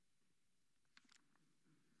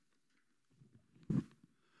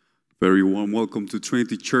Very warm welcome to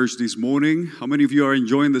Trinity Church this morning. How many of you are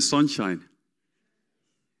enjoying the sunshine?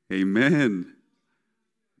 Amen.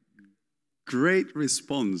 Great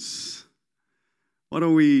response. Why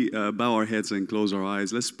don't we bow our heads and close our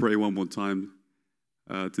eyes? Let's pray one more time.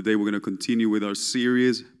 Today we're going to continue with our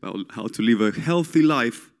series about how to live a healthy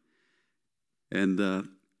life. And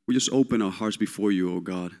we just open our hearts before you, oh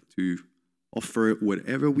God, to offer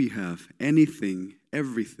whatever we have, anything,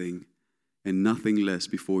 everything, and nothing less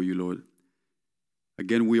before you, Lord.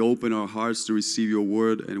 Again, we open our hearts to receive your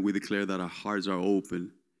word, and we declare that our hearts are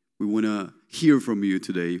open. We want to hear from you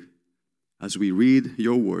today as we read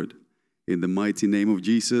your word. In the mighty name of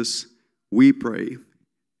Jesus, we pray.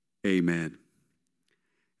 Amen.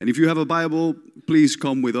 And if you have a Bible, please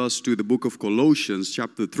come with us to the book of Colossians,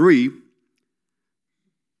 chapter 3.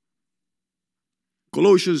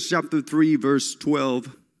 Colossians chapter 3, verse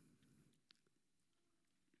 12.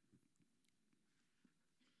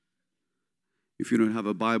 If you don't have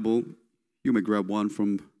a Bible, you may grab one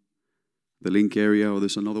from the link area, or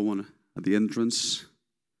there's another one at the entrance.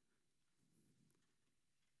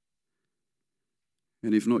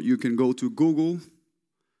 And if not, you can go to Google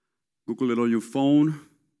it on your phone.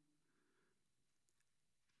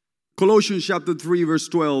 Colossians chapter 3, verse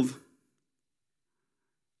 12.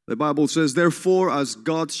 The Bible says, "Therefore, as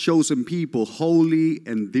God's chosen people, holy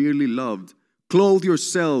and dearly loved, clothe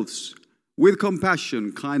yourselves with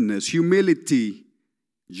compassion, kindness, humility,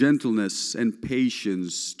 gentleness, and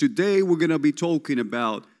patience." Today we're going to be talking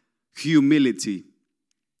about humility.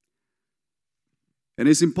 And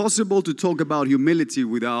it's impossible to talk about humility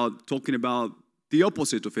without talking about the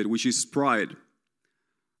opposite of it, which is pride.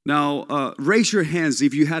 Now, raise your hands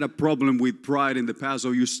if you had a problem with pride in the past,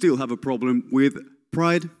 or you still have a problem with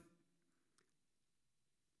pride.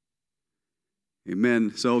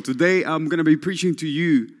 Amen. So today I'm going to be preaching to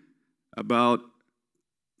you about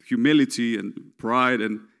humility and pride,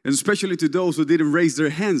 and especially to those who didn't raise their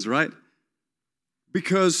hands, right?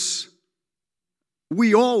 Because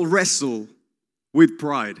we all wrestle with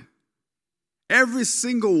pride. Every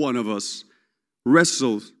single one of us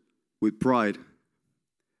wrestles with pride.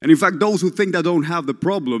 And in fact, those who think they don't have the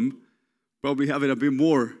problem probably have it a bit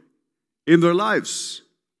more in their lives.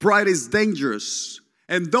 Pride is dangerous.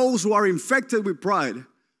 And those who are infected with pride,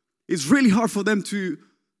 it's really hard for them to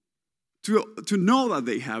know that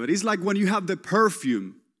they have it. It's like when you have the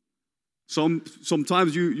perfume.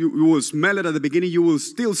 Sometimes you will smell it at the beginning. You will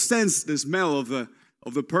still sense the smell of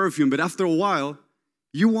the perfume. But after a while,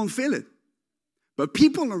 you won't feel it. But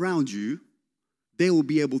people around you, they will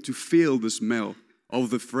be able to feel the smell of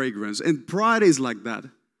the fragrance. And pride is like that.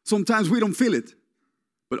 Sometimes we don't feel it.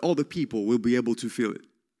 But other people will be able to feel it.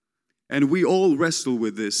 And we all wrestle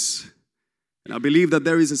with this. And I believe that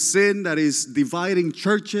there is a sin that is dividing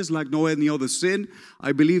churches like no any other sin.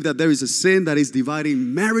 I believe that there is a sin that is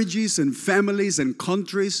dividing marriages and families and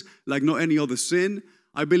countries like no any other sin.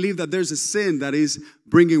 I believe that there's a sin that is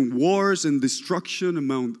bringing wars and destruction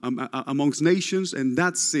amongst nations. And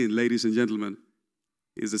that sin, ladies and gentlemen,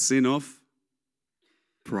 is the sin of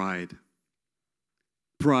pride.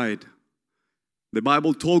 Pride. The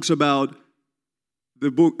Bible talks about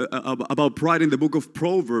about pride in the book of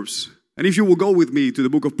Proverbs. And if you will go with me to the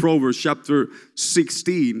book of Proverbs, chapter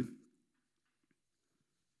 16,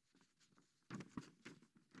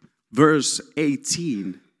 verse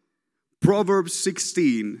 18. Proverbs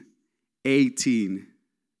 16, 18.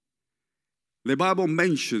 The Bible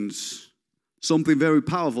mentions something very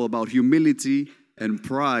powerful about humility and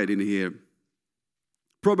pride in here.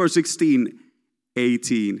 Proverbs 16,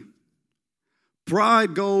 18.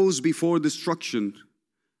 "Pride goes before destruction,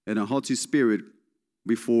 and a haughty spirit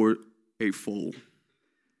before a fall."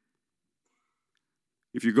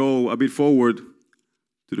 If you go a bit forward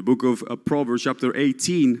to the book of Proverbs, chapter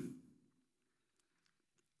 18,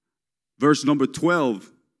 verse number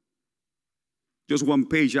 12, just one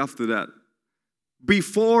page after that.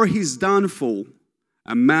 "Before his downfall,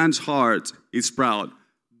 a man's heart is proud,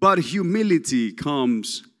 but humility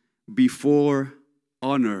comes before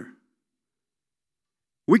honor."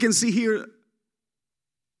 We can see here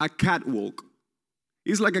a catwalk.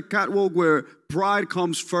 It's like a catwalk where pride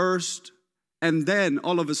comes first, and then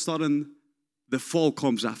all of a sudden, the fall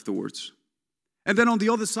comes afterwards. And then on the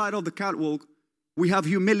other side of the catwalk, we have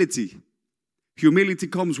humility. Humility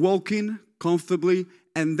comes walking comfortably,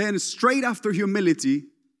 and then straight after humility,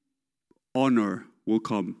 honor will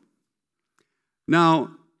come.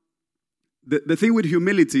 Now, the thing with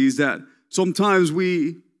humility is that sometimes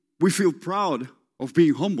we feel proud of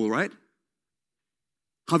being humble, right?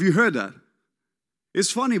 Have you heard that? It's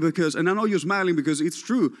funny because, and I know you're smiling because it's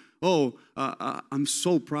true. I'm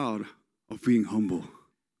so proud of being humble.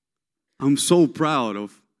 I'm so proud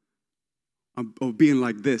of being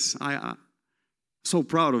like this. I'm so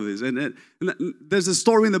proud of this. And there's a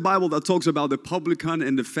story in the Bible that talks about the publican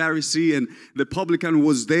and the Pharisee. And the publican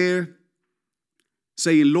was there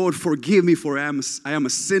saying, Lord, forgive me, for I am a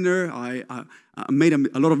sinner. I made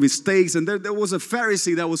a lot of mistakes. And there was a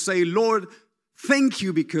Pharisee that was saying, Lord, thank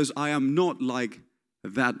you because I am not like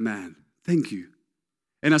that man. Thank you.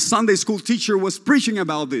 And a Sunday school teacher was preaching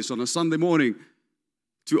about this on a Sunday morning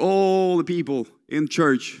to all the people in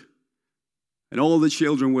church. And all the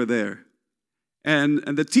children were there. And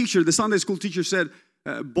the Sunday school teacher said,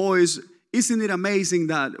 boys, isn't it amazing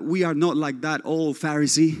that we are not like that old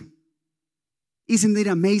Pharisee? Isn't it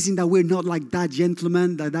amazing that we're not like that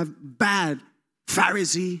gentleman, that bad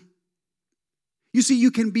Pharisee? You see,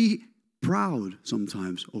 you can be proud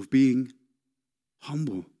sometimes of being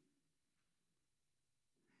humble.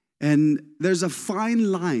 And there's a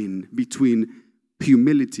fine line between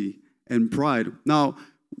humility and pride. Now,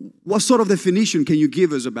 what sort of definition can you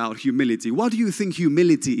give us about humility? What do you think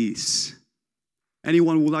humility is?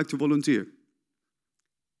 Anyone would like to volunteer?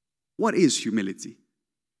 What is humility?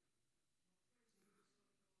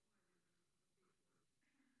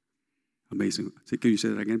 Amazing. Can you say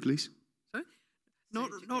that again, please? Sorry?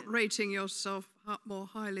 Not rating yourself more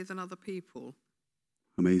highly than other people.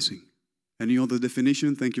 Amazing. Any other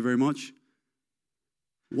definition? Thank you very much.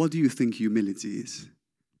 What do you think humility is?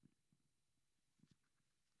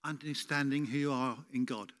 Understanding who you are in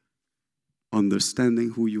God. Understanding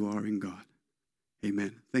who you are in God.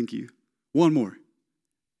 Amen. Thank you. One more.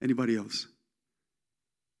 Anybody else?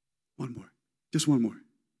 One more. Just one more.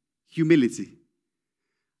 Humility.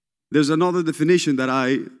 There's another definition that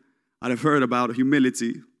I've heard about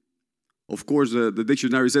humility. Of course, the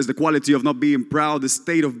dictionary says the quality of not being proud, the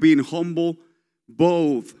state of being humble.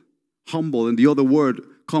 Both humble and the other word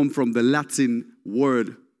come from the Latin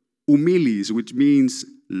word humilis, which means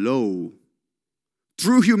low.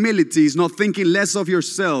 True humility is not thinking less of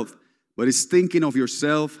yourself, but it's thinking of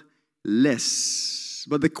yourself less.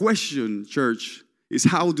 But the question, church, is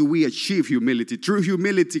how do we achieve humility? True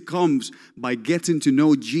humility comes by getting to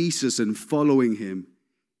know Jesus and following Him.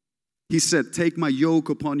 He said, take my yoke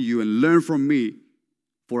upon you and learn from me,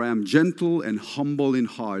 for I am gentle and humble in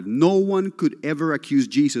heart. No one could ever accuse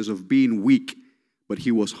Jesus of being weak, but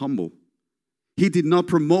He was humble. He did not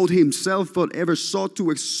promote Himself, but ever sought to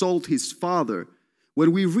exalt His Father.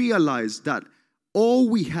 When we realize that all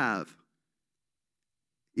we have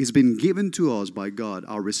is been given to us by God,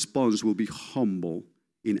 our response will be humble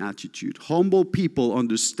in attitude. Humble people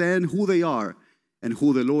understand who they are and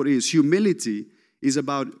who the Lord is. Humility is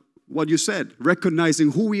about what you said,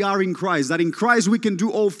 recognizing who we are in Christ, that in Christ we can do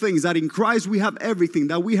all things, that in Christ we have everything,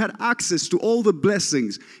 that we had access to all the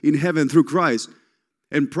blessings in heaven through Christ.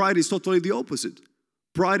 And pride is totally the opposite.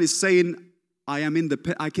 Pride is saying, I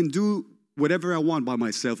can do whatever I want by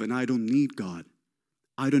myself and I don't need God.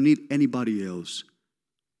 I don't need anybody else.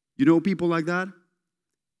 You know people like that?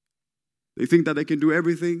 They think that they can do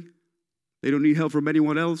everything. They don't need help from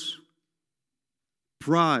anyone else.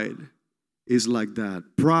 Pride is like that.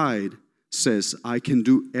 Pride says, I can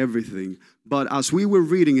do everything. But as we were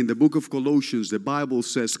reading in the book of Colossians, the Bible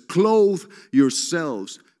says, clothe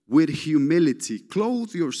yourselves with humility.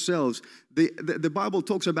 Clothe yourselves. The Bible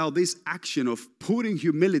talks about this action of putting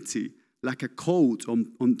humility like a coat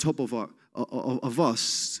on top of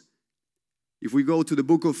us. If we go to the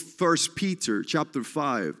book of 1 Peter, chapter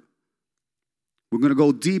 5, we're going to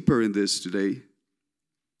go deeper in this today.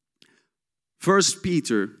 1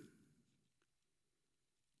 Peter,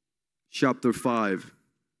 chapter 5,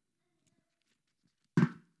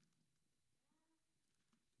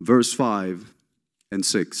 verse 5 and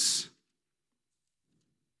 6.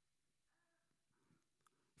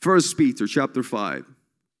 1 Peter, chapter 5,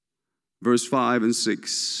 verse 5 and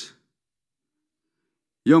 6.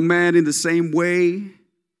 Young man, in the same way,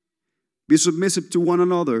 be submissive to one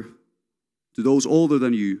another, to those older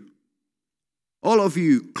than you. All of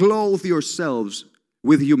you, clothe yourselves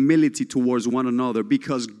with humility towards one another,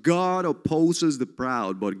 because God opposes the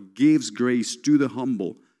proud, but gives grace to the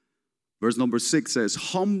humble. Verse number 6 says,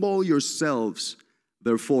 humble yourselves,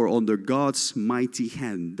 therefore, under God's mighty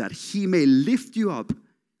hand, that He may lift you up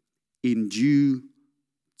in due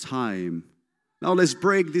time. Now let's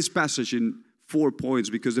break this passage in 4 points,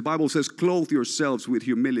 because the Bible says, clothe yourselves with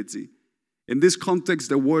humility. In this context,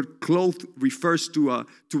 the word cloth refers to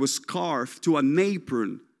a scarf, to an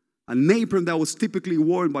apron that was typically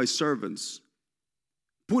worn by servants.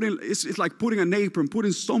 It's like putting an apron,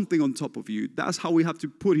 putting something on top of you. That's how we have to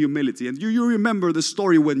put humility. And you remember the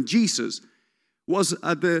story when Jesus was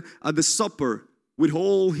at the supper with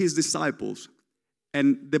all His disciples.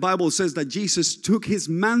 And the Bible says that Jesus took his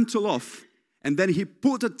mantle off, and then he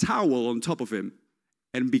put a towel on top of him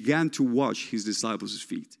and began to wash his disciples'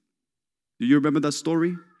 feet. Do you remember that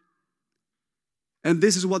story? And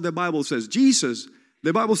this is what the Bible says.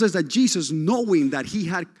 The Bible says that Jesus, knowing that he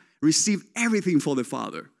had received everything from the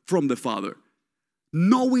Father,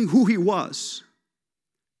 knowing who he was,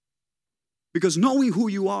 because knowing who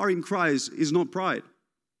you are in Christ is not pride.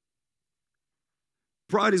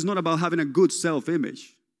 Pride is not about having a good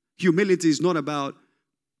self-image. Humility is not about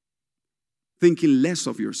thinking less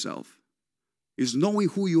of yourself. It's knowing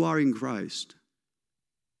who you are in Christ.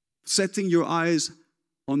 Setting your eyes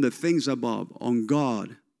on the things above, on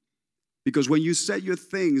God. Because when you set your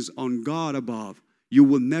things on God above, you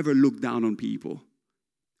will never look down on people.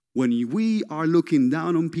 When we are looking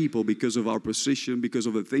down on people because of our position, because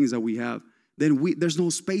of the things that we have, then there's no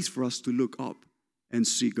space for us to look up and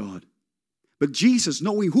see God. But Jesus,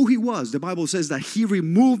 knowing who he was, the Bible says that he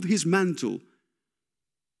removed his mantle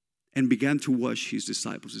and began to wash his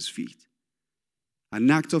disciples' feet.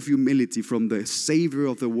 An act of humility from the Savior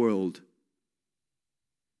of the world.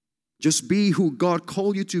 Just be who God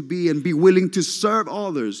called you to be and be willing to serve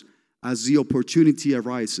others as the opportunity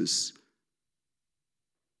arises.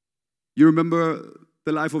 You remember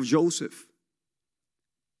the life of Joseph.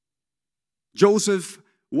 Joseph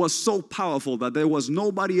was so powerful that there was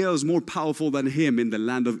nobody else more powerful than him in the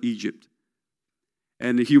land of Egypt.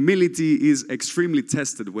 And humility is extremely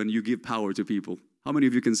tested when you give power to people. How many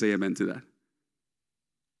of you can say amen to that?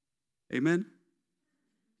 Amen?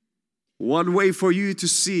 One way for you to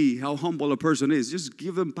see how humble a person is, just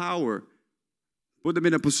give them power. Put them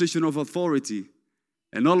in a position of authority.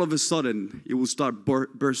 And all of a sudden, it will start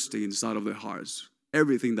bursting inside of their hearts.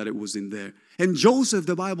 Everything that it was in there. And Joseph,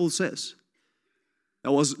 the Bible says,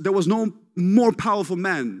 there was no more powerful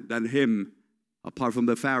man than him, apart from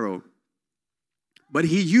the Pharaoh. But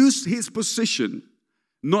he used his position,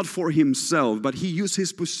 not for himself, but he used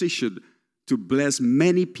his position to bless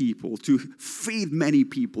many people, to feed many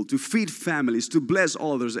people, to feed families, to bless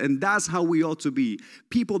others. And that's how we ought to be.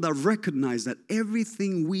 People that recognize that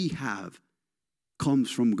everything we have comes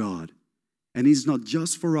from God. And it's not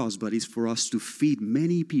just for us, but it's for us to feed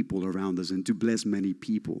many people around us and to bless many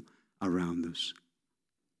people around us.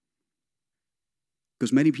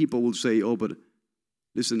 Because many people will say, oh, but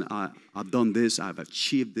listen, I've done this, I've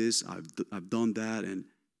achieved this, I've done that.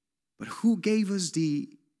 But who gave us the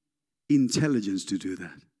intelligence to do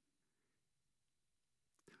that?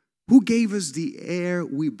 Who gave us the air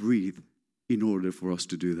we breathe in order for us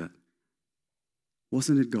to do that?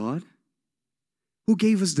 Wasn't it God? Who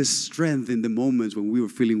gave us the strength in the moments when we were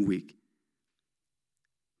feeling weak?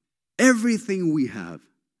 Everything we have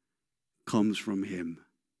comes from Him.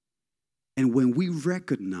 And when we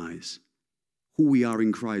recognize who we are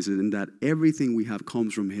in Christ and that everything we have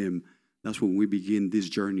comes from Him, that's when we begin this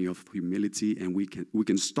journey of humility, and we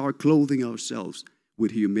can start clothing ourselves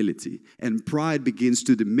with humility. And pride begins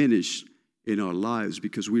to diminish in our lives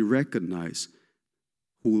because we recognize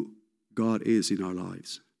who God is in our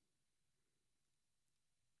lives.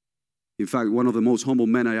 In fact, one of the most humble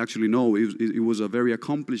men I actually know, he was a very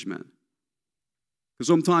accomplished man. Because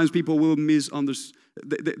sometimes people will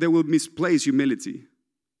they will misplace humility.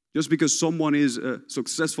 Just because someone is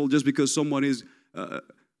successful, just because someone is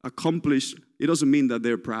accomplished, it doesn't mean that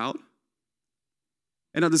they're proud.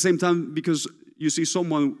 And at the same time, because you see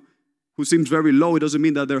someone who seems very low, it doesn't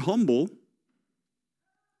mean that they're humble.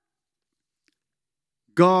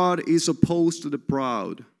 God is opposed to the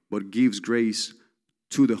proud, but gives grace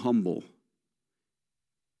to the humble.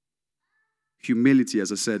 Humility,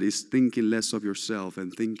 as I said, is thinking less of yourself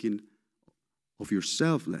and thinking of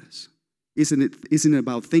yourself less. Isn't it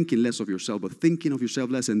about thinking less of yourself, but thinking of yourself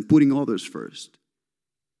less and putting others first?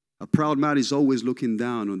 A proud man is always looking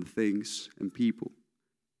down on the things and people.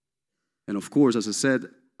 And of course, as I said,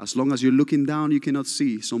 as long as you're looking down, you cannot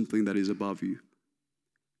see something that is above you.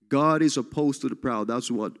 God is opposed to the proud.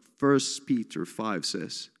 That's what 1 Peter 5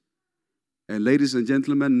 says. And ladies and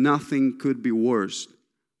gentlemen, nothing could be worse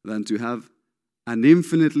than to have an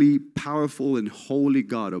infinitely powerful and holy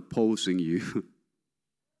God opposing you.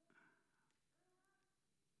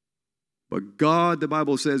 But God, the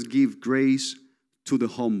Bible says, give grace to the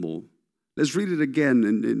humble. Let's read it again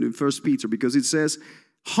in 1 Peter, because it says,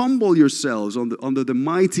 humble yourselves under the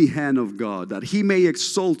mighty hand of God, that He may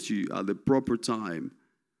exalt you at the proper time.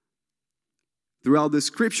 Throughout the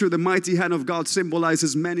scripture, the mighty hand of God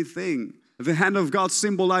symbolizes many things. The hand of God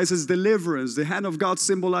symbolizes deliverance. The hand of God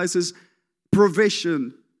symbolizes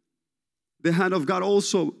provision. The hand of God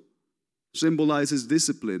also symbolizes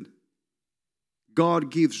discipline.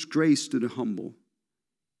 God gives grace to the humble.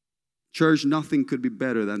 Church, nothing could be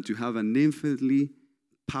better than to have an infinitely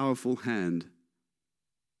powerful hand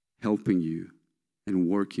helping you and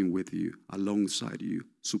working with you, alongside you,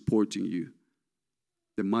 supporting you.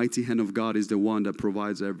 The mighty hand of God is the one that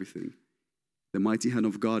provides everything. The mighty hand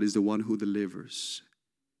of God is the one who delivers.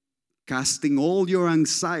 Casting all your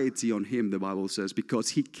anxiety on Him, the Bible says, because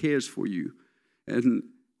He cares for you. And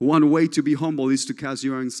one way to be humble is to cast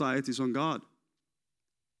your anxieties on God.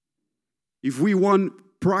 If we want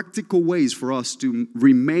practical ways for us to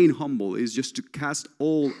remain humble, is just to cast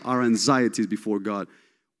all our anxieties before God,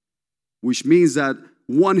 which means that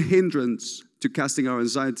one hindrance to casting our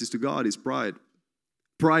anxieties to God is pride.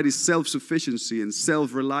 Pride is self-sufficiency and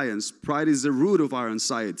self-reliance. Pride is the root of our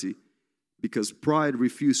anxiety because pride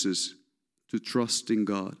refuses to trust in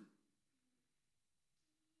God.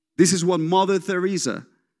 This is what Mother Teresa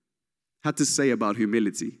had to say about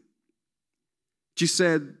humility. She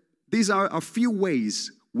said, these are a few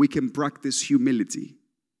ways we can practice humility.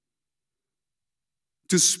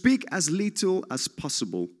 To speak as little as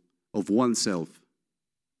possible of oneself.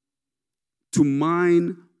 To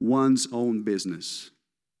mind one's own business.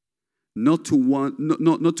 Not to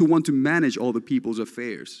want to manage all the people's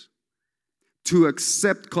affairs. To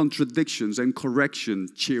accept contradictions and correction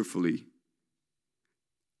cheerfully.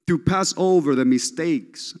 To pass over the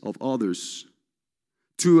mistakes of others.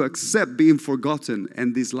 To accept being forgotten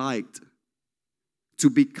and disliked. To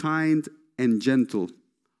be kind and gentle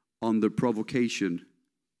under provocation.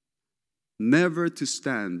 Never to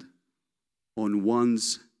stand on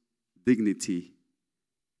one's dignity.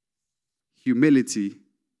 Humility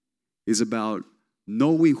is about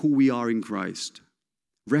knowing who we are in Christ,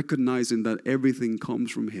 recognizing that everything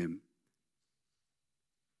comes from Him,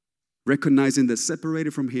 recognizing that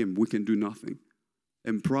separated from Him, we can do nothing.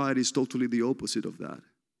 And pride is totally the opposite of that.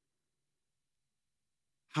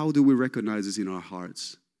 How do we recognize this in our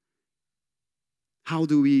hearts? How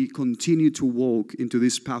do we continue to walk into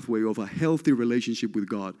this pathway of a healthy relationship with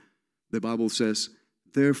God? The Bible says,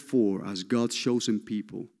 therefore, as God's chosen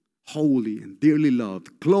people, holy and dearly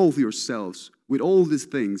loved, clothe yourselves with all these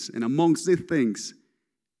things, and amongst these things,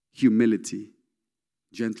 humility,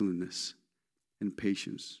 gentleness, and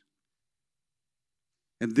patience.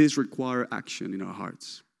 And this requires action in our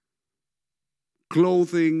hearts.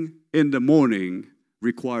 Clothing in the morning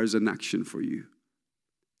requires an action for you.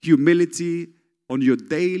 Humility on your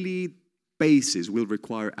daily basis will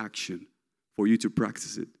require action for you to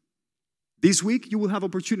practice it. This week, you will have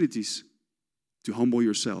opportunities to humble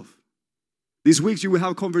yourself. This week, you will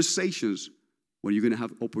have conversations where you're going to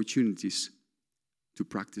have opportunities to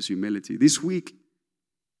practice humility. This week,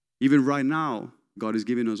 even right now, God is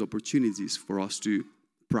giving us opportunities for us to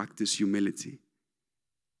practice humility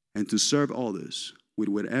and to serve others with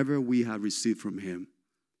whatever we have received from Him.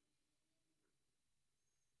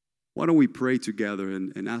 Why don't we pray together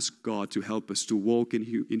and ask God to help us to walk in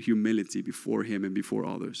humility before Him and before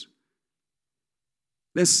others?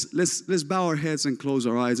 Let's bow our heads and close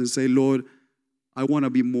our eyes and say, Lord, I want to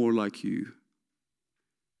be more like You.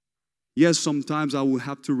 Yes, sometimes I will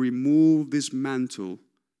have to remove this mantle,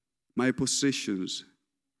 my positions,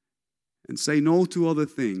 and say no to other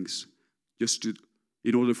things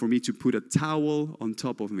in order for me to put a towel on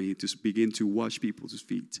top of me to begin to wash people's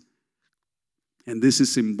feet. And this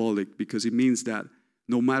is symbolic because it means that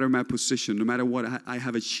no matter my position, no matter what I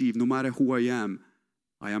have achieved, no matter who I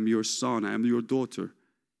am Your son, I am your daughter.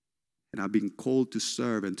 And I've been called to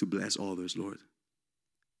serve and to bless others, Lord.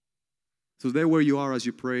 So there where you are as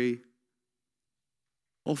you pray,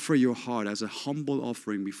 offer your heart as a humble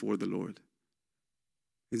offering before the Lord.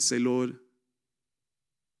 And say, Lord,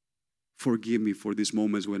 forgive me for these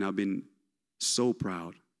moments when I've been so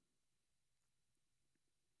proud.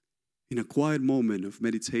 In a quiet moment of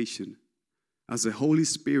meditation, as the Holy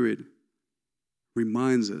Spirit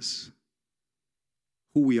reminds us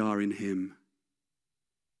who we are in Him,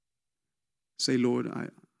 say, Lord,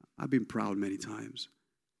 I've been proud many times.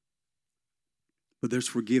 But there's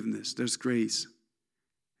forgiveness, there's grace.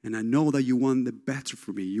 And I know that You want the better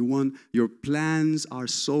for me. Your plans are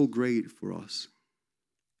so great for us.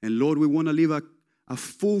 And Lord, we want to live a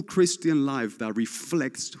full Christian life that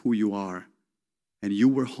reflects who You are. And You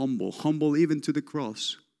were humble even to the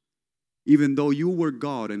cross. Even though You were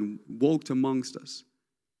God and walked amongst us,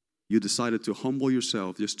 You decided to humble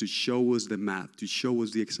Yourself just to show us the map, to show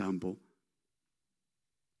us the example.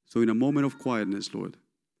 So in a moment of quietness, Lord,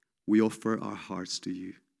 we offer our hearts to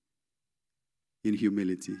You in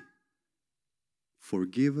humility.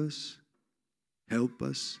 Forgive us, help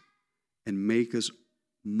us, and make us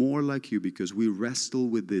more like You because we wrestle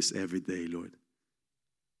with this every day, Lord.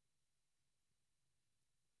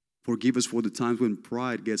 Forgive us for the times when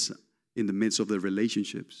pride gets in the midst of the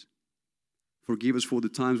relationships. Forgive us for the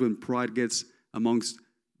times when pride gets amongst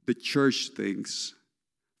the church things.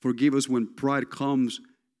 Forgive us when pride comes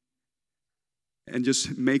and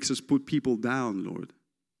just makes us put people down, Lord.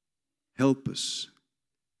 Help us.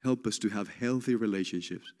 Help us to have healthy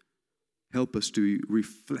relationships. Help us to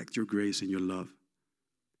reflect your grace and your love.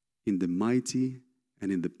 In the mighty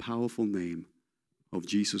and in the powerful name of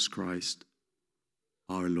Jesus Christ,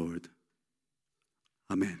 our Lord.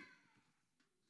 Amen.